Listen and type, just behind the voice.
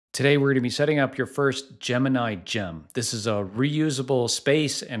Today, we're going to be setting up your first Gemini Gem. This is a reusable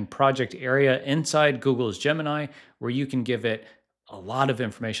space and project area inside Google's Gemini where you can give it a lot of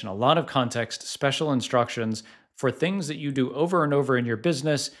information, a lot of context, special instructions for things that you do over and over in your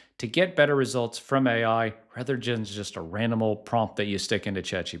business to get better results from AI rather than just a random old prompt that you stick into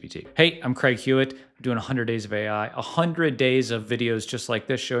ChatGPT. Hey, I'm Craig Hewitt. I'm doing 100 days of AI, 100 days of videos just like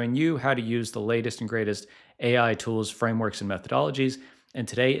this showing you how to use the latest and greatest AI tools, frameworks, and methodologies. And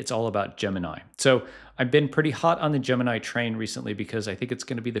today it's all about Gemini. So I've been pretty hot on the Gemini train recently because I think it's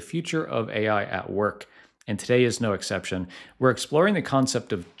going to be the future of AI at work. And today is no exception. We're exploring the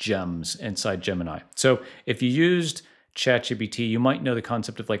concept of gems inside Gemini. So if you used ChatGPT, you might know the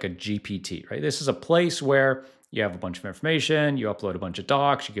concept of like a GPT, right? This is a place where you have a bunch of information, you upload a bunch of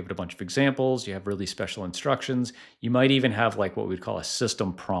docs, you give it a bunch of examples, you have really special instructions. You might even have like what we'd call a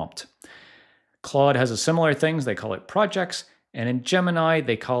system prompt. Claude has a similar things. They call it projects. And in Gemini,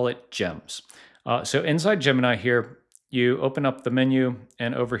 they call it gems. So inside Gemini here, you open up the menu,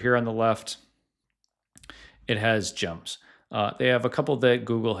 and over here on the left, it has gems. They have a couple that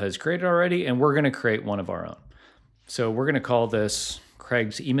Google has created already, and we're going to create one of our own. So we're going to call this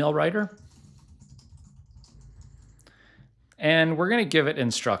Craig's Email Writer. And we're going to give it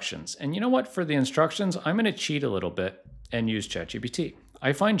instructions. And you know what? For the instructions, I'm going to cheat a little bit and use ChatGPT.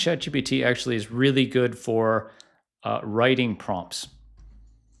 I find ChatGPT actually is really good for writing prompts.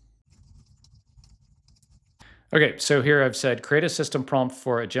 Okay, so here I've said, create a system prompt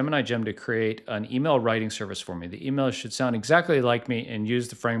for a Gemini Gem to create an email writing service for me. The email should sound exactly like me and use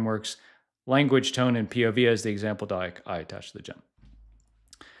the frameworks, language, tone, and POV as the example doc I attached to the gem.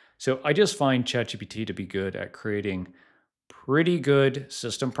 So I just find ChatGPT to be good at creating pretty good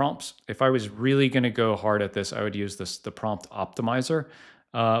system prompts. If I was really going to go hard at this, I would use the prompt optimizer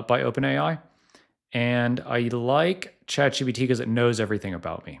by OpenAI. And I like ChatGPT because it knows everything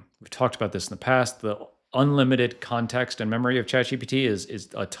about me. We've talked about this in the past. The unlimited context and memory of ChatGPT is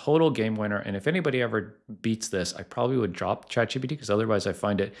a total game winner. And if anybody ever beats this, I probably would drop ChatGPT because otherwise I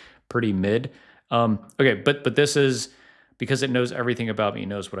find it pretty mid. Okay, but this is because it knows everything about me. It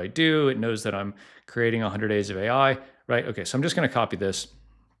knows what I do. It knows that I'm creating 100 days of AI, right? Okay, so I'm just going to copy this.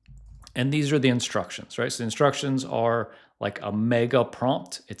 And these are the instructions, right? So the instructions are like a mega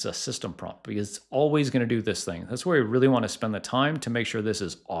prompt. It's a system prompt because it's always going to do this thing. That's where we really want to spend the time to make sure this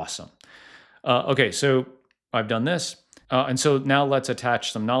is awesome. Okay, so I've done this. And so now let's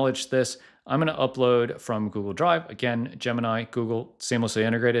attach some knowledge to this. I'm going to upload from Google Drive. Again, Gemini, Google, seamlessly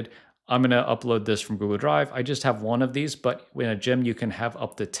integrated. I'm going to upload this from Google Drive. I just have one of these, but in a gem, you can have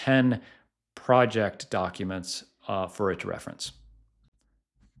up to 10 project documents for it to reference.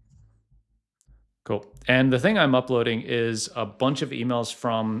 Cool. And the thing I'm uploading is a bunch of emails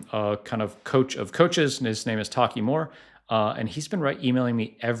from a kind of coach of coaches, and his name is Taki Moore. And he's been emailing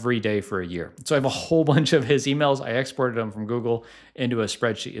me every day for a year. So I have a whole bunch of his emails. I exported them from Google into a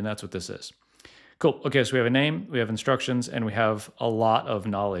spreadsheet, and that's what this is. Cool. Okay, so we have a name, we have instructions, and we have a lot of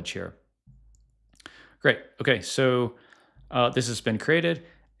knowledge here. Great. Okay, so this has been created,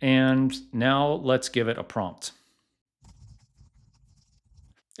 and now let's give it a prompt.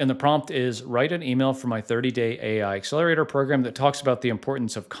 And the prompt is write an email for my 30-day AI accelerator program that talks about the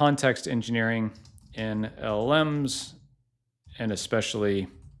importance of context engineering in LLMs and especially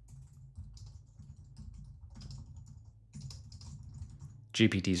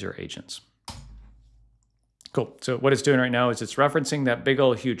GPTs or agents. Cool. So what it's doing right now is it's referencing that big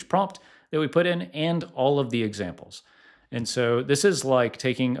old huge prompt that we put in and all of the examples. And so this is like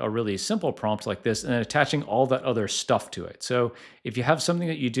taking a really simple prompt like this and then attaching all that other stuff to it. So if you have something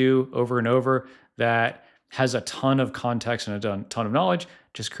that you do over and over that has a ton of context and a ton of knowledge,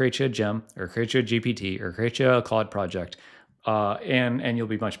 just create you a gem or create you a GPT or create you a Claude project and you'll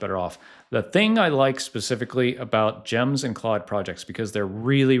be much better off. The thing I like specifically about gems and Claude projects, because they're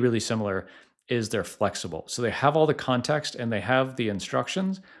really, really similar, is they're flexible. So they have all the context and they have the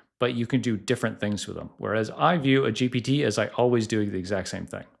instructions, but you can do different things with them. Whereas I view a GPT as I always do the exact same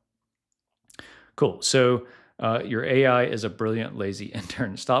thing. Cool, so your AI is a brilliant, lazy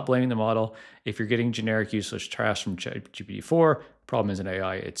intern. Stop blaming the model. If you're getting generic useless trash from GPT-4, problem isn't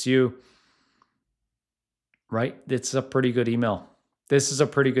AI, it's you. Right, it's a pretty good email. This is a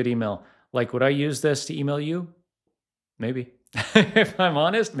pretty good email. Like, would I use this to email you? Maybe. If I'm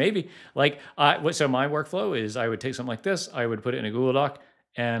honest, maybe. Like, so my workflow is I would take something like this, I would put it in a Google Doc,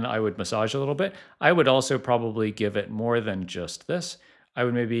 and I would massage a little bit. I would also probably give it more than just this. I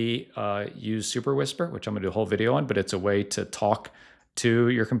would maybe use Super Whisper, which I'm gonna do a whole video on, but it's a way to talk to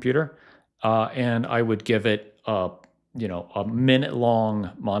your computer. And I would give it a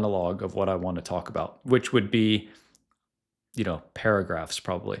minute-long monologue of what I want to talk about, which would be paragraphs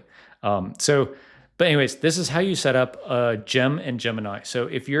probably. But anyways, this is how you set up a Gem and Gemini. So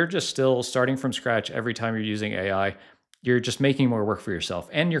if you're just still starting from scratch every time you're using AI, you're just making more work for yourself,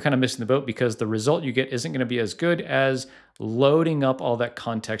 and you're kind of missing the boat because the result you get isn't going to be as good as loading up all that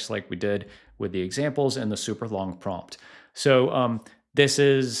context like we did with the examples and the super long prompt. So this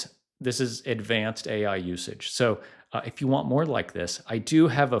is advanced AI usage. So if you want more like this, I do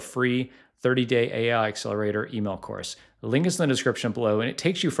have a free 30-day AI accelerator email course. The link is in the description below, and it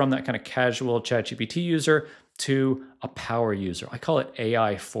takes you from that kind of casual ChatGPT user to a power user. I call it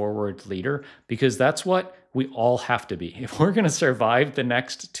AI forward leader because that's what we all have to be. If we're going to survive the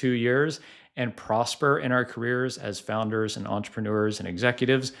next 2 years and prosper in our careers as founders and entrepreneurs and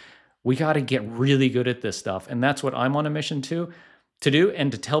executives, we got to get really good at this stuff. And that's what I'm on a mission to do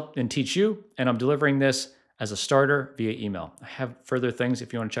and to help and teach you. And I'm delivering this as a starter via email. I have further things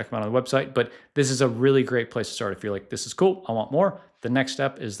if you want to check them out on the website, but this is a really great place to start. If you're like, this is cool, I want more, the next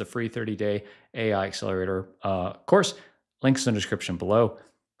step is the free 30-day AI Accelerator course. Links in the description below.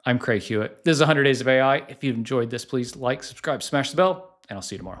 I'm Craig Hewitt. This is 100 Days of AI. If you've enjoyed this, please like, subscribe, smash the bell, and I'll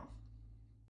see you tomorrow.